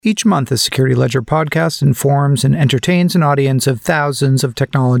Each month, the Security Ledger podcast informs and entertains an audience of thousands of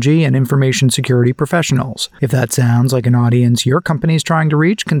technology and information security professionals. If that sounds like an audience your company is trying to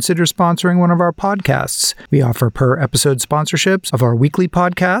reach, consider sponsoring one of our podcasts. We offer per-episode sponsorships of our weekly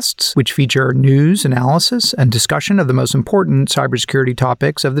podcasts, which feature news, analysis, and discussion of the most important cybersecurity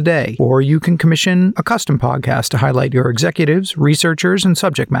topics of the day. Or you can commission a custom podcast to highlight your executives, researchers, and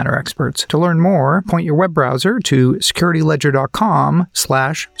subject matter experts. To learn more, point your web browser to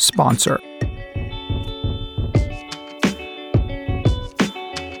securityledger.com/sponsor.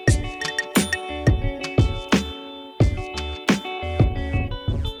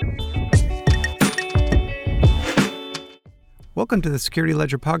 Welcome to the Security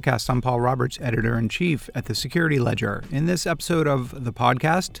Ledger podcast. I'm Paul Roberts, editor-in-chief at the Security Ledger. In this episode of the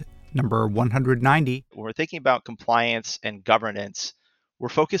podcast, number 190, when we're thinking about compliance and governance, we're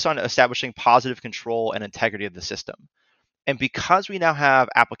focused on establishing positive control and integrity of the system. And because we now have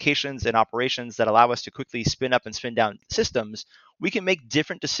applications and operations that allow us to quickly spin up and spin down systems, we can make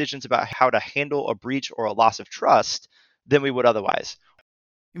different decisions about how to handle a breach or a loss of trust than we would otherwise.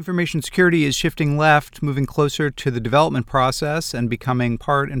 Information security is shifting left, moving closer to the development process and becoming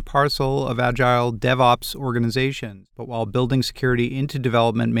part and parcel of agile DevOps organizations. But while building security into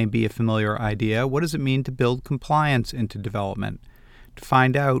development may be a familiar idea, what does it mean to build compliance into development? To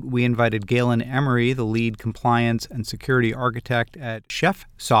find out, we invited Galen Emery, the lead compliance and security architect at Chef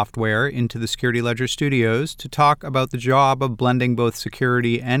Software, into the Security Ledger studios to talk about the job of blending both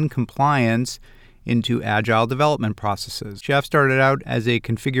security and compliance into agile development processes. Chef started out as a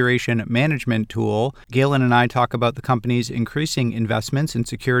configuration management tool. Galen and I talk about the company's increasing investments in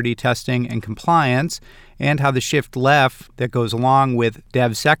security testing and compliance and how the shift left that goes along with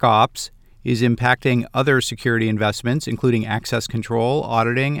DevSecOps is impacting other security investments, including access control,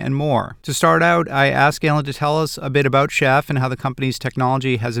 auditing, and more. To start out, I asked Galen to tell us a bit about Chef and how the company's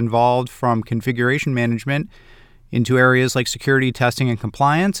technology has evolved from configuration management into areas like security testing and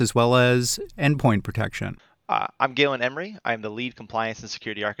compliance, as well as endpoint protection. I'm Galen Emery. I'm the lead compliance and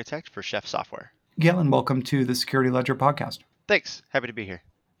security architect for Chef Software. Galen, welcome to the Security Ledger podcast. Thanks. Happy to be here.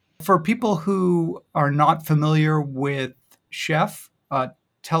 For people who are not familiar with Chef,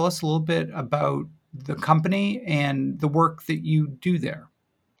 tell us a little bit about the company and the work that you do there.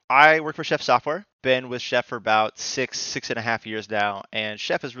 I work for Chef Software. Been with Chef for about six and a half years now. And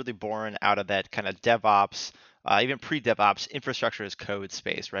Chef is really born out of that kind of DevOps, even pre-DevOps infrastructure as code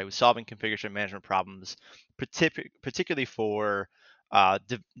space, right? With solving configuration management problems, particularly for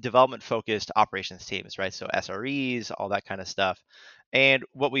development-focused operations teams, right? So SREs, all that kind of stuff. And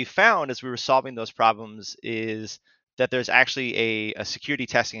what we found as we were solving those problems is that there's actually a security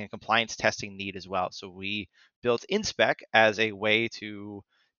testing and compliance testing need as well. So we built InSpec as a way to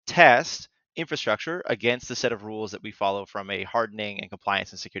test infrastructure against the set of rules that we follow from a hardening and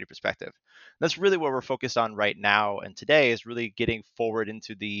compliance and security perspective. That's really what we're focused on right now and today is really getting forward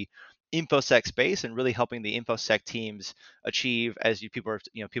into the InfoSec space and really helping the InfoSec teams achieve, as people were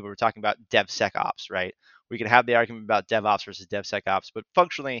talking about DevSecOps, right? We can have the argument about DevOps versus DevSecOps, but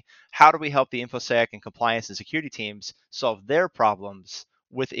functionally, how do we help the InfoSec and compliance and security teams solve their problems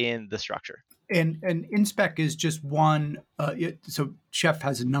within the structure? And InSpec is just one. So Chef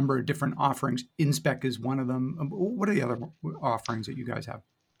has a number of different offerings. InSpec is one of them. What are the other offerings that you guys have?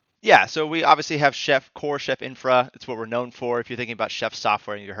 Yeah, so we obviously have core Chef Infra. It's what we're known for. If you're thinking about Chef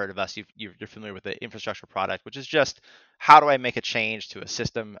Software and you've heard of us, you're familiar with the infrastructure product, which is just how do I make a change to a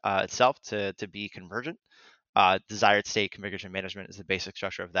system itself to be convergent. Desired state configuration management is the basic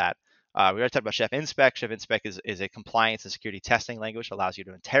structure of that. We already talked about Chef Inspec. Chef Inspec is a compliance and security testing language that allows you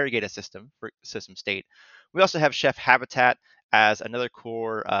to interrogate a system for system state. We also have Chef Habitat as another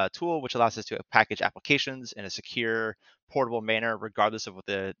core tool, which allows us to package applications in a secure, portable manner, regardless of what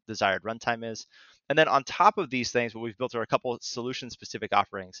the desired runtime is. And then on top of these things, what we've built are a couple of solution-specific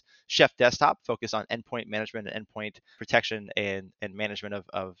offerings. Chef Desktop, focused on endpoint management and endpoint protection and management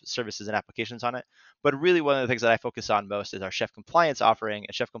of services and applications on it. But really one of the things that I focus on most is our Chef Compliance offering.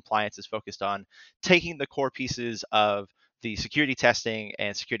 And Chef Compliance is focused on taking the core pieces of the security testing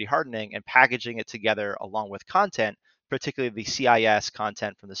and security hardening and packaging it together along with content, particularly the CIS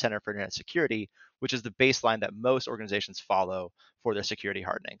content from the Center for Internet Security, which is the baseline that most organizations follow for their security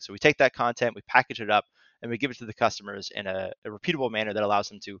hardening. So we take that content, we package it up, and we give it to the customers in a repeatable manner that allows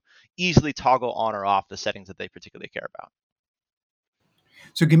them to easily toggle on or off the settings that they particularly care about.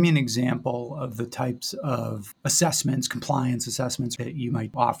 So give me an example of the types of assessments, compliance assessments that you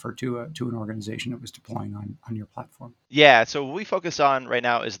might offer to an organization that was deploying on your platform. Yeah, so what we focus on right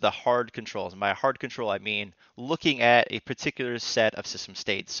now is the hard controls. And by hard control, I mean looking at a particular set of system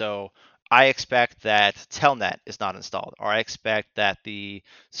states. So I expect that Telnet is not installed, or I expect that the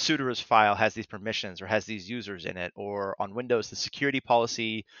suitors file has these permissions or has these users in it, or on Windows, the security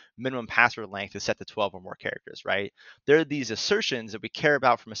policy minimum password length is set to 12 or more characters, right? There are these assertions that we care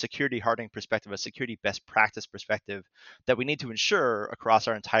about from a security hardening perspective, a security best practice perspective, that we need to ensure across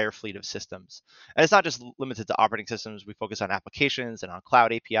our entire fleet of systems. And it's not just limited to operating systems. We focus on applications and on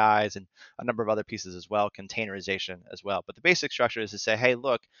cloud APIs and a number of other pieces as well, containerization as well. But the basic structure is to say, hey,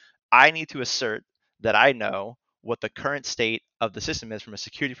 look, I need to assert that I know what the current state of the system is from a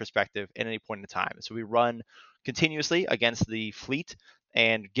security perspective at any point in time. So we run continuously against the fleet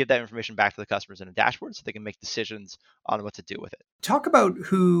and give that information back to the customers in a dashboard so they can make decisions on what to do with it. Talk about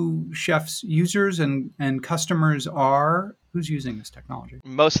who Chef's users and customers are. Who's using this technology?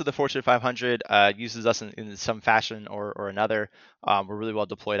 Most of the Fortune 500 uses us in some fashion or another. We're really well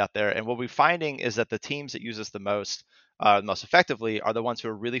deployed out there. And what we're finding is that the teams that use us the most effectively, are the ones who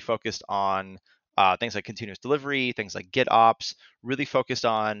are really focused on things like continuous delivery, things like GitOps, really focused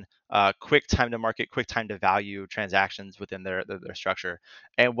on quick time to market, quick time to value transactions within their structure.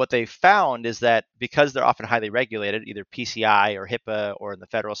 And what they found is that because they're often highly regulated, either PCI or HIPAA or in the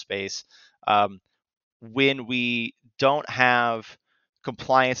federal space, um, when we don't have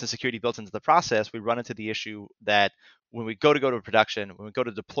compliance and security built into the process, we run into the issue that when we go to production, when we go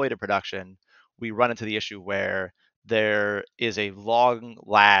to deploy to production, we run into the issue where there is a long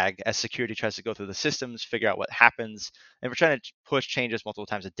lag as security tries to go through the systems, figure out what happens. And we're trying to push changes multiple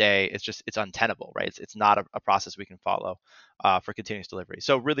times a day. It's untenable, right? It's not a process we can follow for continuous delivery.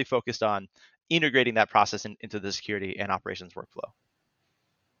 So really focused on integrating that process into the security and operations workflow.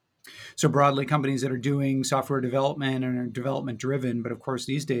 So broadly, companies that are doing software development and are development driven, but of course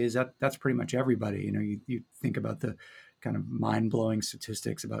these days that's pretty much everybody. You think about the kind of mind blowing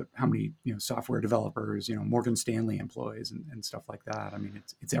statistics about how many software developers Morgan Stanley employs and stuff like that. I mean,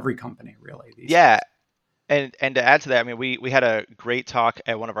 it's every company really these Yeah, days. and to add to that, I mean, we had a great talk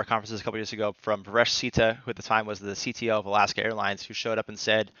at one of our conferences a couple years ago from Varesh Sita, who at the time was the CTO of Alaska Airlines, who showed up and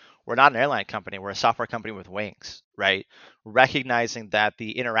said, "We're not an airline company; we're a software company with wings." Right? Recognizing that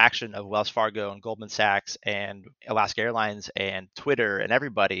the interaction of Wells Fargo and Goldman Sachs and Alaska Airlines and Twitter and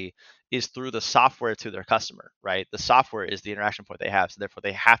everybody is through the software to their customer. Right? The software is the interaction point they have, so therefore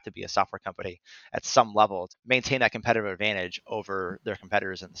they have to be a software company at some level to maintain that competitive advantage over their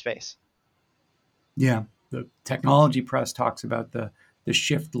competitors in the space. Yeah, the technology press talks about the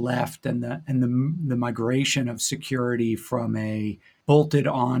shift left and the migration of security from a bolted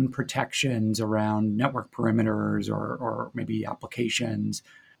on protections around network perimeters or maybe applications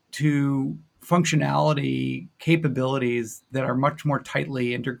to functionality capabilities that are much more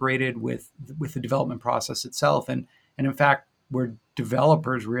tightly integrated with the development process itself, and in fact where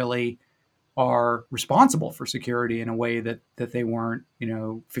developers really are responsible for security in a way that they weren't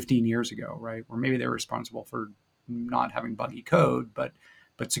 15 years ago, right? Or maybe they're responsible for not having buggy code, but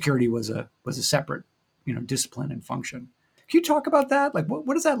security was a separate discipline and function. Can you talk about that? Like,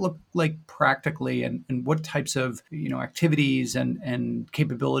 what does that look like practically, and what types of activities and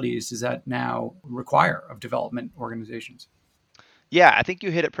capabilities does that now require of development organizations? Yeah, I think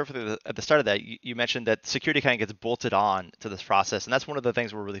you hit it perfectly at the start of that. You mentioned that security kind of gets bolted on to this process, and that's one of the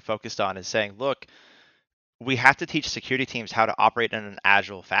things we're really focused on is saying, look, we have to teach security teams how to operate in an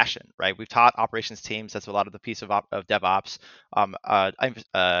agile fashion, right? We've taught operations teams. That's a lot of the piece of DevOps.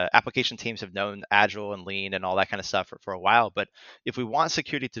 Application teams have known agile and lean and all that kind of stuff for a while. But if we want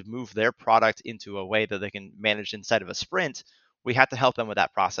security to move their product into a way that they can manage inside of a sprint, we have to help them with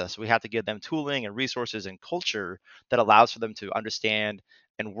that process. We have to give them tooling and resources and culture that allows for them to understand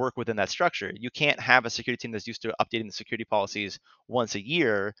and work within that structure. You can't have a security team that's used to updating the security policies once a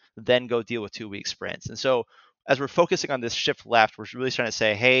year, then go deal with 2 week sprints. And so as we're focusing on this shift left, we're really trying to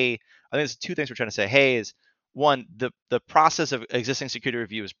say, hey, I think there's two things we're trying to say. Hey, is one, the process of existing security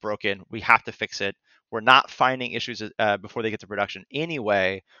review is broken. We have to fix it. We're not finding issues before they get to production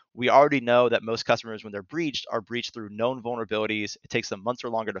anyway. We already know that most customers, when they're breached, are breached through known vulnerabilities. It takes them months or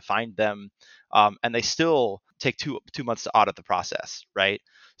longer to find them, and they still take two months to audit the process, right?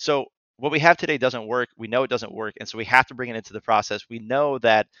 So what we have today doesn't work. We know it doesn't work, and so we have to bring it into the process. We know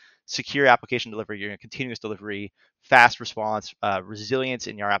that secure application delivery, your continuous delivery, fast response, resilience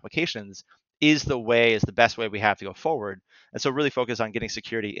in your applications is the best way we have to go forward. And so really focus on getting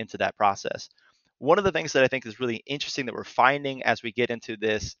security into that process. One of the things that I think is really interesting that we're finding as we get into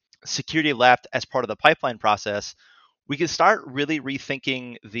this security left as part of the pipeline process, we can start really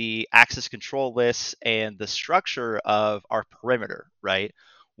rethinking the access control lists and the structure of our perimeter, right?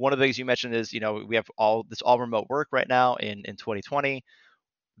 One of the things you mentioned is, we have all remote work right now in 2020.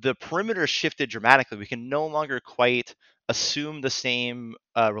 The perimeter shifted dramatically. We can no longer quite assume the same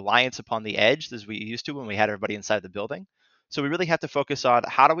reliance upon the edge as we used to when we had everybody inside the building. So we really have to focus on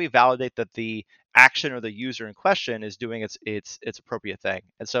how do we validate that the action or the user in question is doing its appropriate thing.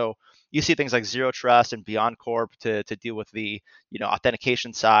 And so you see things like zero trust and beyond corp to deal with the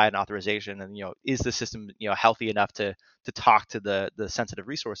authentication side and authorization, and is the system healthy enough to talk to the sensitive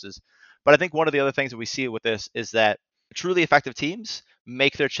resources. But I think one of the other things that we see with this is that truly effective teams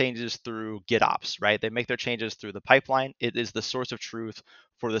make their changes through GitOps, right? They make their changes through the pipeline. It is the source of truth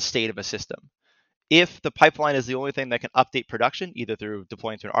for the state of a system. If the pipeline is the only thing that can update production, either through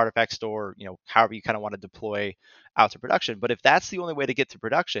deploying to an artifact store, however you kind of want to deploy out to production, but if that's the only way to get to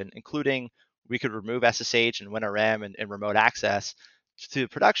production, including we could remove SSH and WinRM and remote access to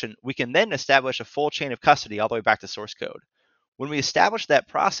production, we can then establish a full chain of custody all the way back to source code. When we establish that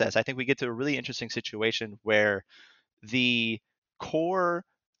process, I think we get to a really interesting situation where the core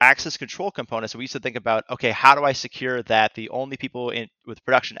access control components, we used to think about, okay, how do I secure that the only people with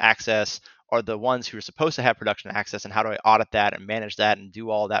production access are the ones who are supposed to have production access, and how do I audit that and manage that and do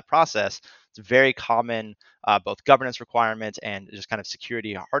all that process? It's a very common both governance requirement and just kind of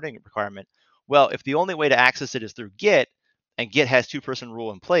security hardening requirement. Well, if the only way to access it is through Git, and Git has two-person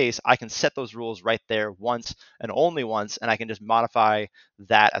rule in place, I can set those rules right there once and only once, and I can just modify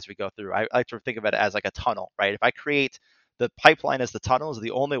that as we go through. I like to think of it as like a tunnel, right? If I create the pipeline as the tunnel is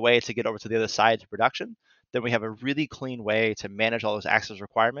the only way to get over to the other side to production, then we have a really clean way to manage all those access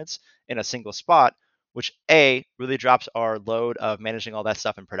requirements in a single spot, which A, really drops our load of managing all that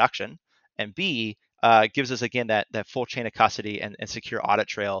stuff in production, and B, gives us again that full chain of custody and secure audit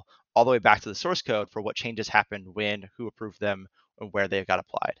trail all the way back to the source code for what changes happened, when, who approved them, and where they got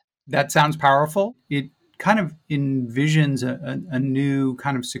applied. That sounds powerful. It kind of envisions a new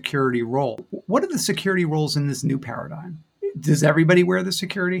kind of security role. What are the security roles in this new paradigm? Does everybody wear the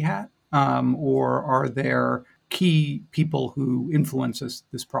security hat? Or are there key people who influence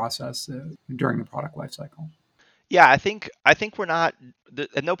this process during the product lifecycle? Yeah, I think we're not.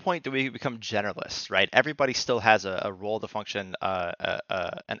 At no point do we become generalists, right? Everybody still has a role to function,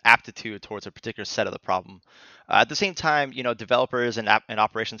 an aptitude towards a particular set of the problem. At the same time, developers and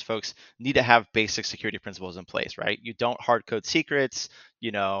operations folks need to have basic security principles in place, right? You don't hard code secrets,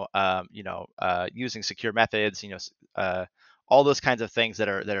 using secure methods, all those kinds of things that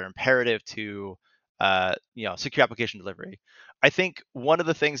are imperative to, secure application delivery. I think one of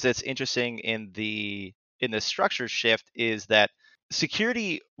the things that's interesting in the structure shift is that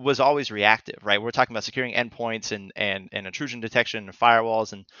security was always reactive, right? We're talking about securing endpoints and intrusion detection and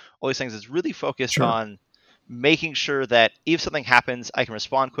firewalls and all these things. Is really focused Sure. on making sure that if something happens, I can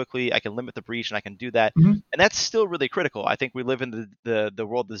respond quickly, I can limit the breach, and I can do that. Mhm. And that's still really critical. I think we live in the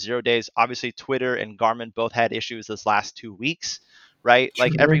world of 0 days. Obviously, Twitter and Garmin both had issues this last 2 weeks, right?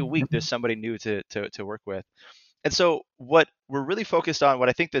 Like Sure. every week, there's somebody new to work with. And so what we're really focused on, what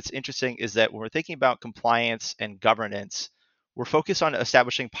I think that's interesting is that when we're thinking about compliance and governance, we're focused on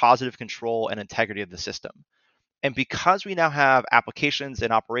establishing positive control and integrity of the system. And because we now have applications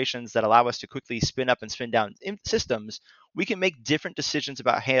and operations that allow us to quickly spin up and spin down systems, we can make different decisions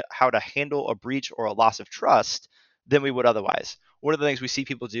about how to handle a breach or a loss of trust than we would otherwise. One of the things we see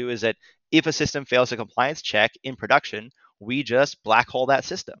people do is that if a system fails a compliance check in production, we just black hole that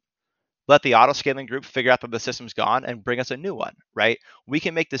system, let the auto scaling group figure out that the system's gone and bring us a new one, right? We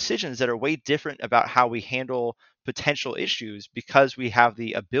can make decisions that are way different about how we handle potential issues because we have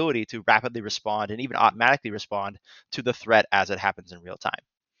the ability to rapidly respond and even automatically respond to the threat as it happens in real time.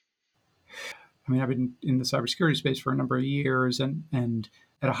 I mean, I've been in the cybersecurity space for a number of years, and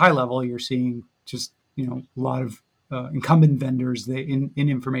at a high level, you're seeing just a lot of incumbent vendors in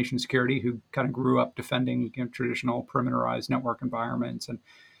information security who kind of grew up defending traditional perimeterized network environments, and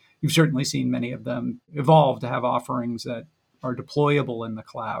you've certainly seen many of them evolve to have offerings that are deployable in the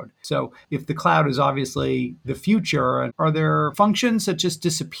cloud. So if the cloud is obviously the future, are there functions that just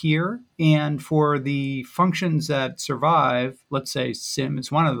disappear? And for the functions that survive, let's say SIM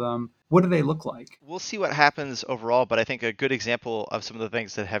is one of them, what do they look like? We'll see what happens overall, but I think a good example of some of the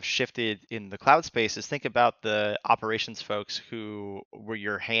things that have shifted in the cloud space is think about the operations folks who were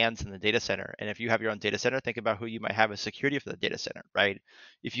your hands in the data center. And if you have your own data center, think about who you might have as security for the data center, right?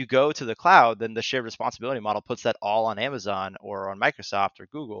 If you go to the cloud, then the shared responsibility model puts that all on Amazon or on Microsoft or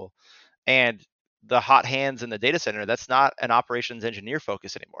Google. And the hot hands in the data center, that's not an operations engineer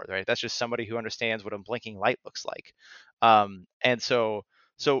focus anymore, right? That's just somebody who understands what a blinking light looks like. And so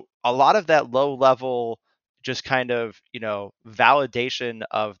a lot of that low level, just kind of validation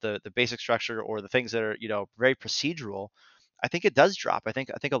of the basic structure or the things that are very procedural, I think it does drop. I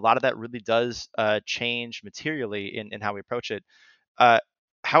think a lot of that really does change materially in how we approach it.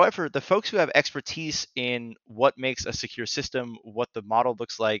 However, the folks who have expertise in what makes a secure system, what the model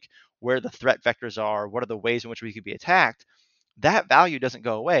looks like, where the threat vectors are, what are the ways in which we could be attacked, that value doesn't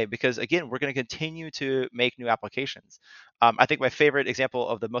go away because, again, we're going to continue to make new applications. I think my favorite example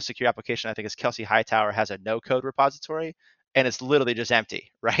of the most secure application, I think, is Kelsey Hightower has a no code repository, and it's literally just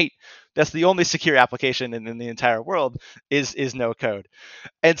empty, right? That's the only secure application in the entire world is no code.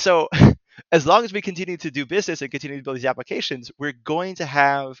 And so as long as we continue to do business and continue to build these applications, we're going to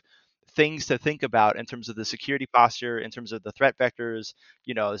have things to think about in terms of the security posture, in terms of the threat vectors.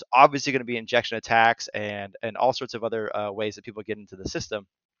 There's obviously going to be injection attacks and all sorts of other ways that people get into the system.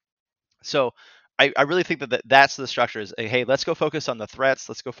 So I really think that's the structure is, hey, let's go focus on the threats.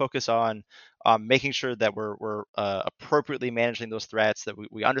 Let's go focus on making sure that we're appropriately managing those threats, that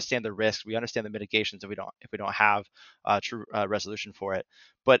we understand the risks, we understand the mitigations if we don't have true resolution for it.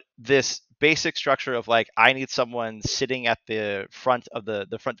 But this basic structure of like, I need someone sitting at the front of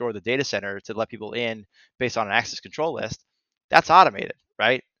the front door of the data center to let people in based on an access control list, that's automated,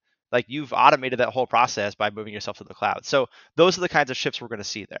 right? Like you've automated that whole process by moving yourself to the cloud. So those are the kinds of shifts we're going to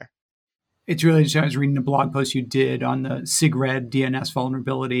see there. It's really just, I was reading a blog post you did on the SIGRED DNS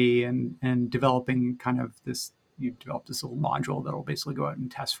vulnerability and developing kind of this, you developed this little module that'll basically go out and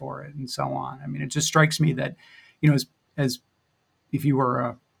test for it and so on. I mean, it just strikes me that, as if you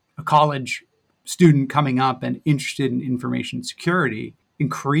were a college student coming up and interested in information security,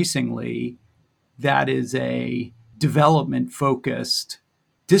 increasingly that is a development focused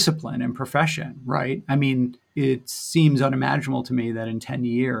discipline and profession, right? I mean, it seems unimaginable to me that in 10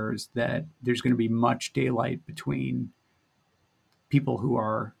 years that there's going to be much daylight between people who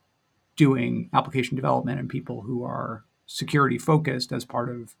are doing application development and people who are security focused as part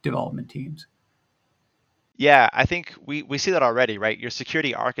of development teams. Yeah, I think we see that already, right? Your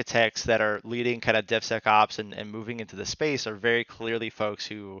security architects that are leading kind of DevSecOps and moving into the space are very clearly folks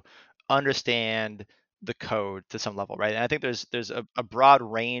who understand the code to some level, right? And I think there's a broad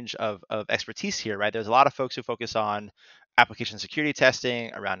range of expertise here, right? There's a lot of folks who focus on application security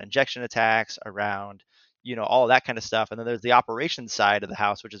testing, around injection attacks, around all of that kind of stuff. And then there's the operations side of the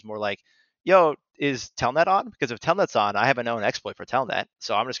house, which is more like, yo, is Telnet on? Because if Telnet's on, I have a known exploit for Telnet,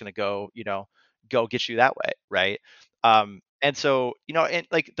 so I'm just going to go get you that way, right? And so, and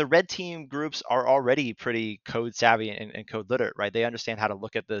like the red team groups are already pretty code savvy and code literate, right? They understand how to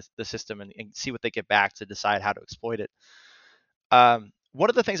look at the system and see what they get back to decide how to exploit it. One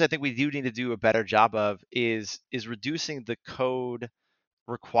of the things I think we do need to do a better job of is reducing the code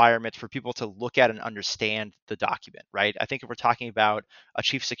requirements for people to look at and understand the document, right? I think if we're talking about a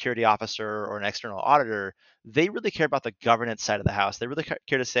chief security officer or an external auditor, they really care about the governance side of the house. They really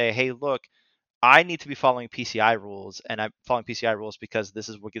care to say, hey, look, I need to be following PCI rules, and I'm following PCI rules because this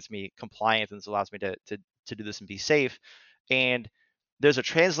is what gets me compliant and this allows me to do this and be safe. And there's a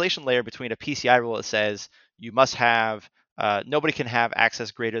translation layer between a PCI rule that says you must have nobody can have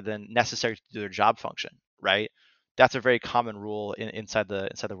access greater than necessary to do their job function, right? That's a very common rule inside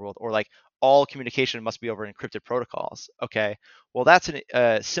the world. Or like all communication must be over encrypted protocols. Okay, well that's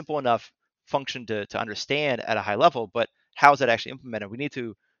a simple enough function to understand at a high level, but how is that actually implemented? We need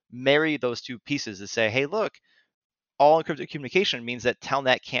to marry those two pieces to say, hey, look, all encrypted communication means that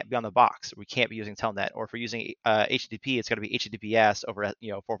Telnet can't be on the box. We can't be using Telnet. Or if we're using HTTP, it's got to be HTTPS over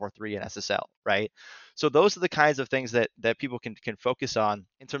 443 and SSL, right? So those are the kinds of things that people can focus on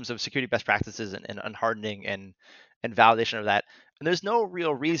in terms of security best practices and unhardening and validation of that. And there's no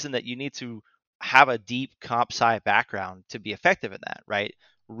real reason that you need to have a deep comp sci background to be effective in that, right?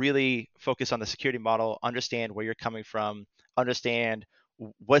 Really focus on the security model, understand where you're coming from, understand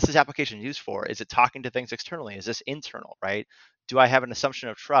what's this application used for? Is it talking to things externally? Is this internal, right? Do I have an assumption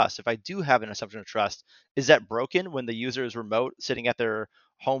of trust? If I do have an assumption of trust, is that broken when the user is remote, sitting at their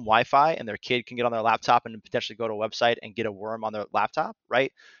home Wi-Fi, and their kid can get on their laptop and potentially go to a website and get a worm on their laptop,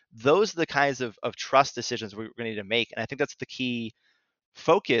 right? Those are the kinds of trust decisions we're going to need to make. And I think that's the key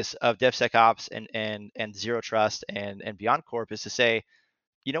focus of DevSecOps and Zero Trust and Beyond Corp is to say,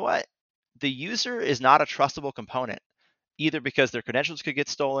 you know what? The user is not a trustable component either because their credentials could get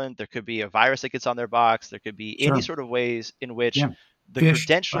stolen, there could be a virus that gets on their box, there could be any Sure. sort of ways in which Yeah. the Fished, right?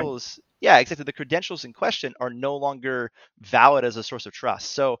 credentials, yeah, exactly, the credentials in question are no longer valid as a source of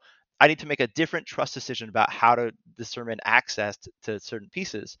trust. So I need to make a different trust decision about how to determine access to certain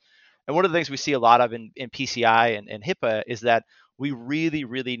pieces. And one of the things we see a lot of in PCI and HIPAA is that we really,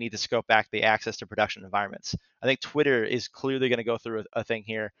 really need to scope back the access to production environments. I think Twitter is clearly going to go through a thing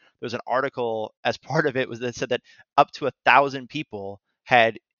here. There's an article as part of it was that said that up to 1,000 people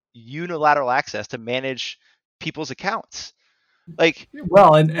had unilateral access to manage people's accounts. Like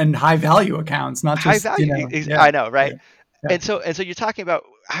Well, and high value accounts, not high just, value. yeah, I know, yeah. right? Yeah. And so you're talking about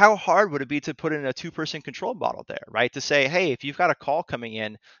how hard would it be to put in a two-person control model there, right? To say, hey, if you've got a call coming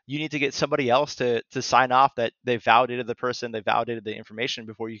in, you need to get somebody else to sign off that they validated the person, they validated the information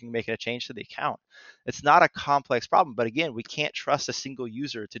before you can make a change to the account. It's not a complex problem, but again, we can't trust a single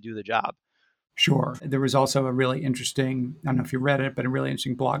user to do the job. Sure. There was also a really interesting, I don't know if you read it, but a really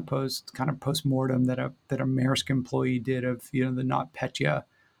interesting blog post, kind of post-mortem that a Maersk employee did of, the NotPetya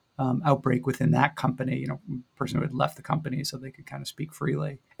outbreak within that company, person who had left the company so they could kind of speak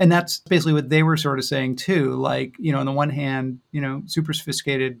freely. And that's basically what they were sort of saying too. Like, on the one hand, super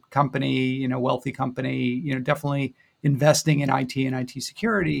sophisticated company, wealthy company, definitely investing in IT and IT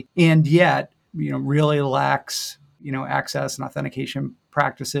security, and yet, really lacks, access and authentication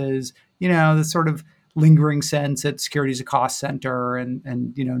practices, the sort of lingering sense that security is a cost center and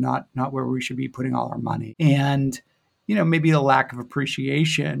not where we should be putting all our money. And maybe a lack of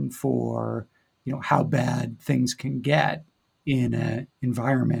appreciation for, how bad things can get in an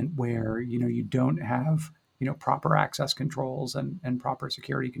environment where, you don't have, proper access controls and proper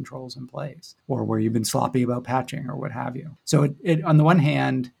security controls in place, or where you've been sloppy about patching or what have you. So it on the one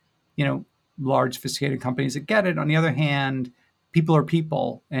hand, large sophisticated companies that get it. On the other hand, people are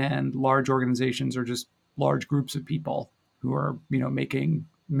people, and large organizations are just large groups of people who are, making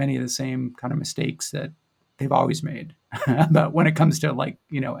many of the same kind of mistakes that they've always made. But when it comes to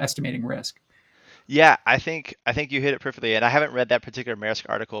estimating risk. Yeah, I think you hit it perfectly. And I haven't read that particular Maersk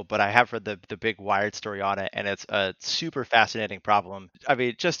article, but I have read the big Wired story on it, and it's a super fascinating problem. I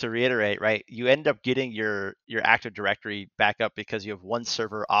mean, just to reiterate, right? You end up getting your Active Directory back up because you have one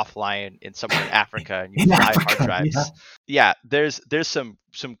server offline in somewhere in Africa, and you have In 5 hard Africa, yeah. drives. Yeah, there's some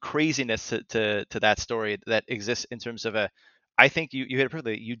craziness to that story that exists in terms of a. I think you hit it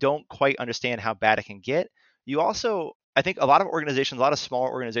perfectly. You don't quite understand how bad it can get. You also, I think a lot of organizations, a lot of smaller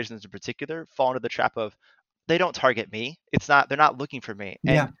organizations in particular, fall into the trap of they don't target me. They're not looking for me.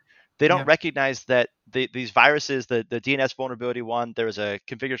 And Yeah. they don't Yeah. recognize that these viruses, the DNS vulnerability one, there was a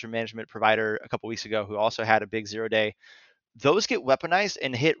configuration management provider a couple weeks ago who also had a big 0-day. Those get weaponized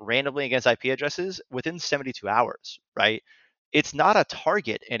and hit randomly against IP addresses within 72 hours, right? It's not a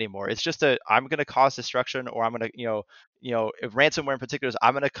target anymore. It's just I'm going to cause destruction, or I'm going to, if ransomware in particular is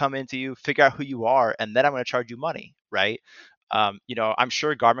I'm going to come into you, figure out who you are, and then I'm going to charge you money, right? I'm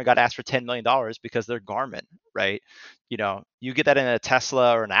sure Garmin got asked for $10 million because they're Garmin, right? You get that in a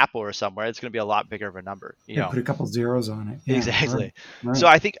Tesla or an Apple or somewhere, it's going to be a lot bigger of a number. Yeah, put a couple zeros on it. Yeah. Exactly. So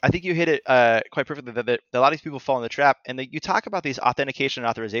Right. I think you hit it quite perfectly that a lot of these people fall in the trap, and that you talk about these authentication and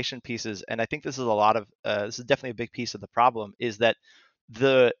authorization pieces, and I think this is this is definitely a big piece of the problem, is that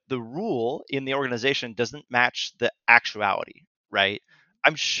the rule in the organization doesn't match the actuality, right?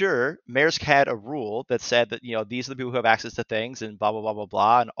 I'm sure Maersk had a rule that said that these are the people who have access to things and blah blah blah blah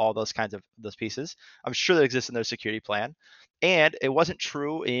blah and all those kinds of those pieces. I'm sure that exists in their security plan, and it wasn't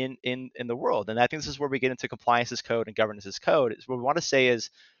true in the world. And I think this is where we get into compliance as code and governance as code. Is what we want to say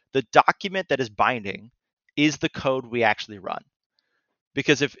is the document that is binding is the code we actually run.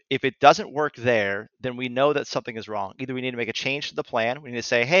 Because if it doesn't work there, then we know that something is wrong. Either we need to make a change to the plan. We need to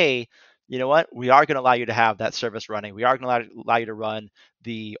say, hey, you know what? We are going to allow you to have that service running. We are going to allow you to run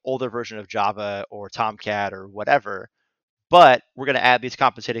the older version of Java or Tomcat or whatever. But we're going to add these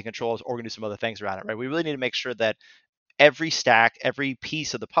compensating controls, or we're going to do some other things around it, right? We really need to make sure that every stack, every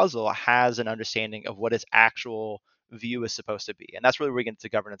piece of the puzzle has an understanding of what its actual view is supposed to be. And that's really where we get into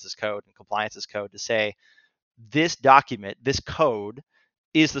governance as code and compliance as code to say, this document, this code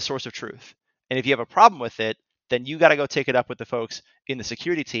is the source of truth. And if you have a problem with it, then you got to go take it up with the folks in the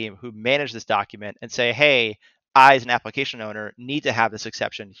security team who manage this document and say, hey, I, as an application owner, need to have this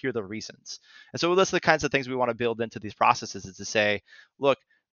exception. Here are the reasons. And so those are the kinds of things we want to build into these processes, is to say, look,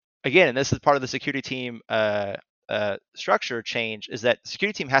 again, and this is part of the security team structure change, is that the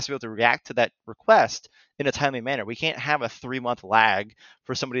security team has to be able to react to that request in a timely manner. We can't have a 3-month lag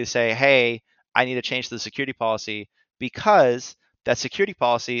for somebody to say, hey, I need to change the security policy because that security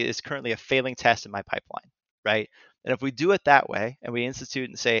policy is currently a failing test in my pipeline, right? And if we do it that way and we institute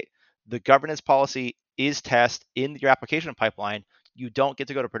and say the governance policy is test in your application pipeline, you don't get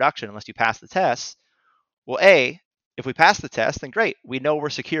to go to production unless you pass the tests. Well, if we pass the test, then great. We know we're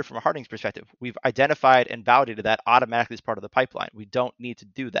secure from a hardening perspective. We've identified and validated that automatically as part of the pipeline. We don't need to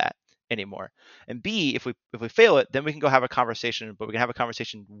do that anymore. And B, if we fail it, then we can go have a conversation, but we can have a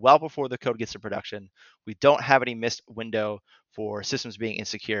conversation well before the code gets to production. We don't have any missed window for systems being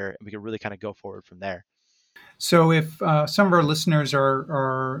insecure, and we can really kind of go forward from there. So if some of our listeners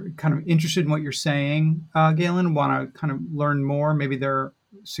are kind of interested in what you're saying, Galen, want to kind of learn more, maybe they're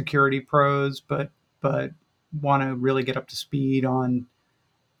security pros, but want to really get up to speed on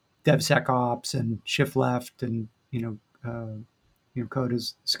DevSecOps and shift left and code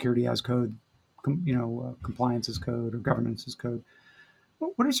as security as code, compliance as code, or governance as code.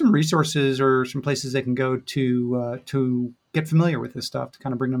 What are some resources or some places they can go to get familiar with this stuff to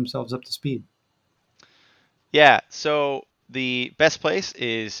kind of bring themselves up to speed? Yeah, so the best place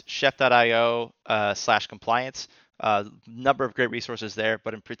is chef.io /compliance. Number of great resources there,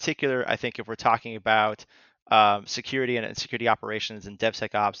 but in particular, I think if we're talking about security and security operations and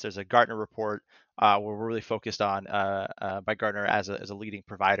DevSecOps, there's a Gartner report where we're really focused on by Gartner as a leading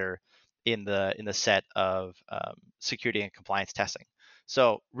provider in the set of security and compliance testing.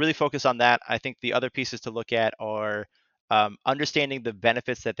 So really focus on that. I think the other pieces to look at are understanding the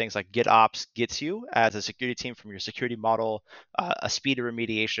benefits that things like GitOps gets you as a security team from your security model, a speed of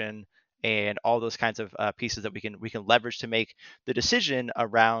remediation, and all those kinds of pieces that we can leverage to make the decision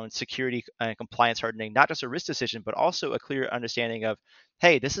around security and compliance hardening, not just a risk decision, but also a clear understanding of,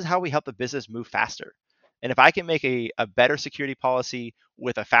 hey, this is how we help the business move faster. And if I can make a better security policy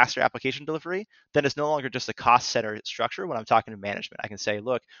with a faster application delivery, then it's no longer just a cost center structure when I'm talking to management. I can say,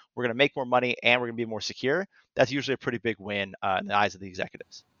 look, we're going to make more money and we're going to be more secure. That's usually a pretty big win in the eyes of the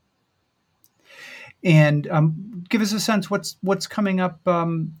executives. And give us a sense what's coming up,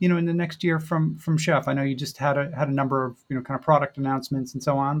 in the next year from Chef. I know you just had a number of kind of product announcements and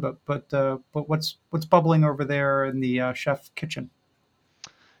so on, but what's bubbling over there in the Chef kitchen?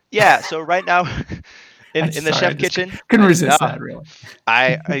 Yeah, so right now in the Chef kitchen, couldn't resist that really.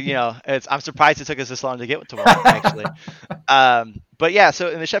 I'm surprised it took us this long to get to one actually. But yeah, so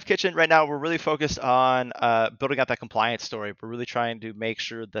in the Chef kitchen right now, we're really focused on building out that compliance story. We're really trying to make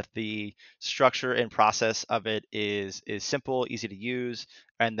sure that the structure and process of it is simple, easy to use,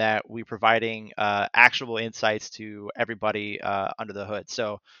 and that we're providing actionable insights to everybody under the hood.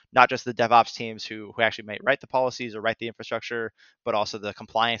 So not just the DevOps teams who actually might write the policies or write the infrastructure, but also the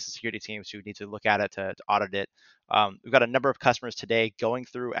compliance and security teams who need to look at it to audit it. We've got a number of customers today going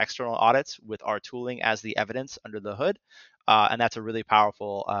through external audits with our tooling as the evidence under the hood. And that's a really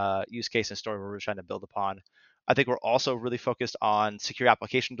powerful use case and story we're trying to build upon. I think we're also really focused on secure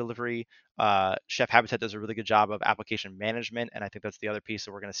application delivery. Chef Habitat does a really good job of application management, and I think that's the other piece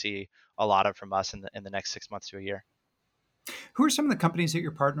that we're going to see a lot of from us in the next 6 months to a year. Who are some of the companies that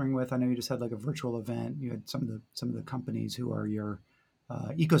you're partnering with? I know you just had like a virtual event. You had some of the companies who are your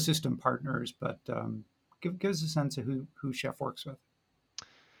ecosystem partners, but give us a sense of who Chef works with.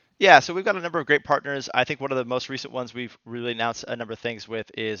 Yeah, so we've got a number of great partners. I think one of the most recent ones we've really announced a number of things with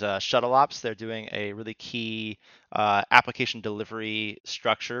is ShuttleOps. They're doing a really key application delivery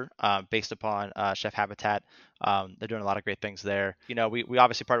structure based upon Chef Habitat. They're doing a lot of great things there. We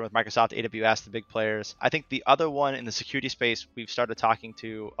obviously partner with Microsoft, AWS, the big players. I think the other one in the security space we've started talking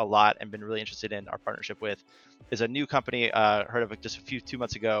to a lot and been really interested in our partnership with is a new company, heard of it just 2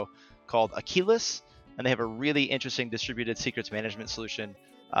 months ago, called Achilles. And they have a really interesting distributed secrets management solution,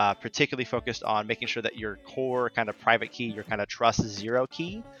 particularly focused on making sure that your core kind of private key, your kind of trust zero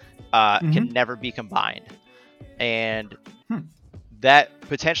key, can never be combined. And that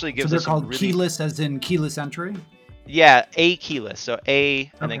potentially gives us. So they're called keyless as in keyless entry? Yeah, a keyless. So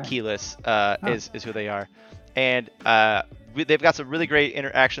and then keyless is who they are. And they've got some really great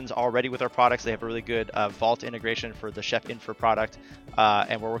interactions already with our products. They have a really good Vault integration for the Chef Infra product,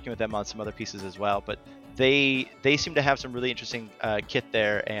 and we're working with them on some other pieces as well. But they seem to have some really interesting kit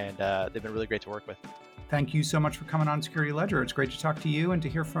there, and they've been really great to work with. Thank you so much for coming on Security Ledger. It's great to talk to you and to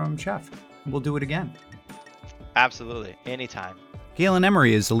hear from Chef. We'll do it again. Absolutely, anytime. Galen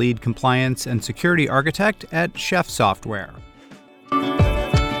Emery is the lead compliance and security architect at Chef Software.